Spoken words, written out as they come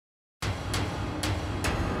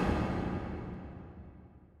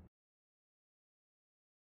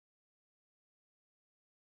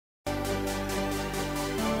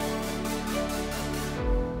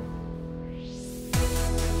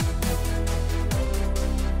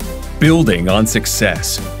Building on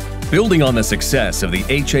success. Building on the success of the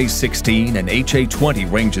HA16 and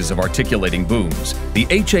HA20 ranges of articulating booms, the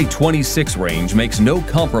HA26 range makes no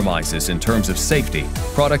compromises in terms of safety,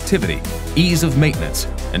 productivity, ease of maintenance,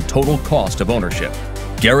 and total cost of ownership.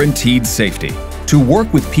 Guaranteed safety. To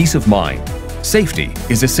work with peace of mind, safety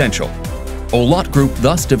is essential. Haulotte Group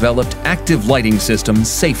thus developed active lighting system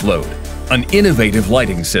SafeLoad, an innovative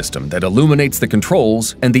lighting system that illuminates the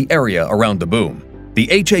controls and the area around the boom. The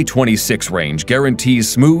HA26 range guarantees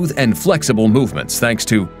smooth and flexible movements thanks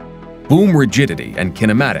to boom rigidity and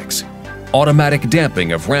kinematics, automatic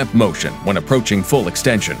damping of ramp motion when approaching full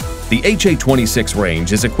extension. The HA26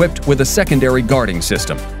 range is equipped with a secondary guarding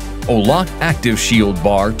system, Haulotte Active Shield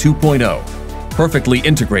Bar 2.0, perfectly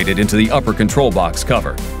integrated into the upper control box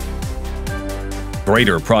cover.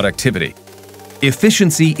 Greater productivity.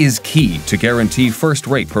 Efficiency is key to guarantee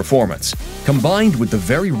first-rate performance. Combined with the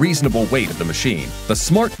very reasonable weight of the machine, the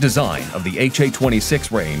smart design of the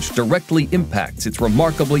HA26 range directly impacts its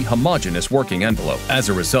remarkably homogeneous working envelope. As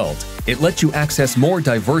a result, it lets you access more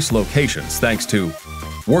diverse locations thanks to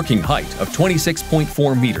working height of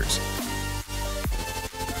 26.4 meters,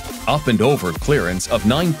 up and over clearance of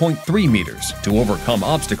 9.3 meters to overcome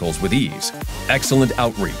obstacles with ease, excellent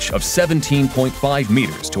outreach of 17.5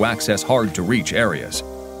 meters to access hard-to-reach areas.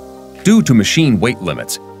 Due to machine weight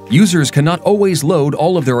limits, users cannot always load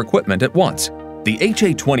all of their equipment at once. The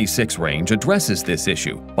HA26 range addresses this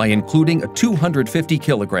issue by including a 250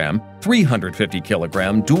 kilogram, 350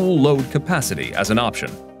 kilogram dual load capacity as an option.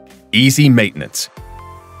 Easy maintenance.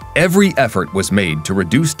 Every effort was made to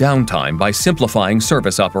reduce downtime by simplifying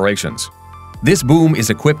service operations. This boom is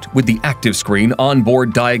equipped with the ActiveScreen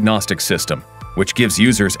onboard diagnostic system, which gives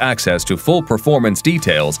users access to full performance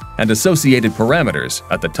details and associated parameters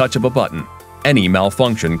at the touch of a button. Any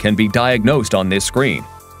malfunction can be diagnosed on this screen,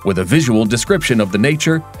 with a visual description of the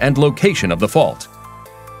nature and location of the fault,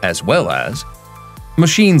 as well as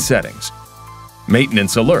machine settings,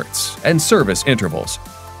 maintenance alerts, and service intervals.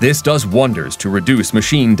 This does wonders to reduce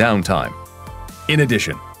machine downtime. In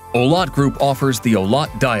addition, Haulotte Group offers the Haulotte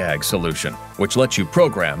Diag solution, which lets you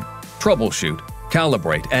program, troubleshoot,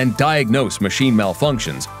 calibrate, and diagnose machine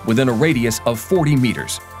malfunctions within a radius of 40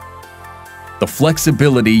 meters. The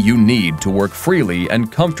flexibility you need to work freely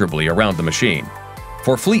and comfortably around the machine.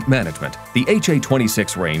 For fleet management, the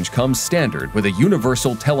HA26 range comes standard with a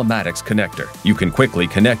universal telematics connector. You can quickly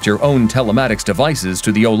connect your own telematics devices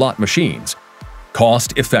to the Haulotte machines.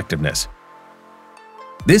 Cost effectiveness.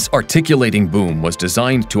 This articulating boom was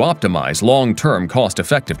designed to optimize long-term cost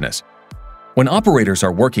effectiveness. When operators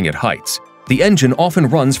are working at heights, the engine often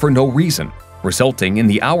runs for no reason, resulting in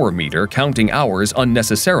the hour meter counting hours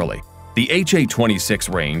unnecessarily. The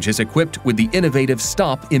HA26 range is equipped with the innovative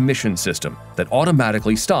stop emission system that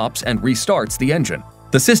automatically stops and restarts the engine.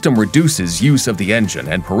 The system reduces use of the engine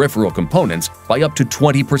and peripheral components by up to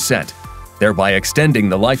 20%, thereby extending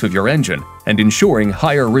the life of your engine and ensuring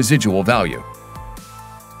higher residual value.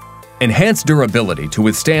 Enhanced durability to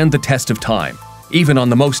withstand the test of time, even on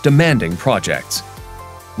the most demanding projects.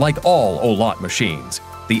 Like all Haulotte machines,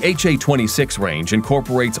 the HA26 range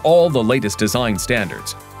incorporates all the latest design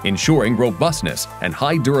standards, ensuring robustness and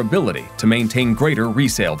high durability to maintain greater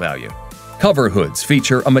resale value. Cover hoods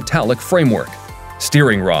feature a metallic framework.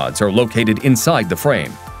 Steering rods are located inside the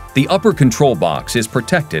frame. The upper control box is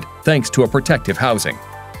protected thanks to a protective housing.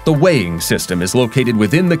 The weighing system is located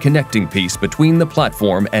within the connecting piece between the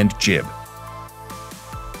platform and jib.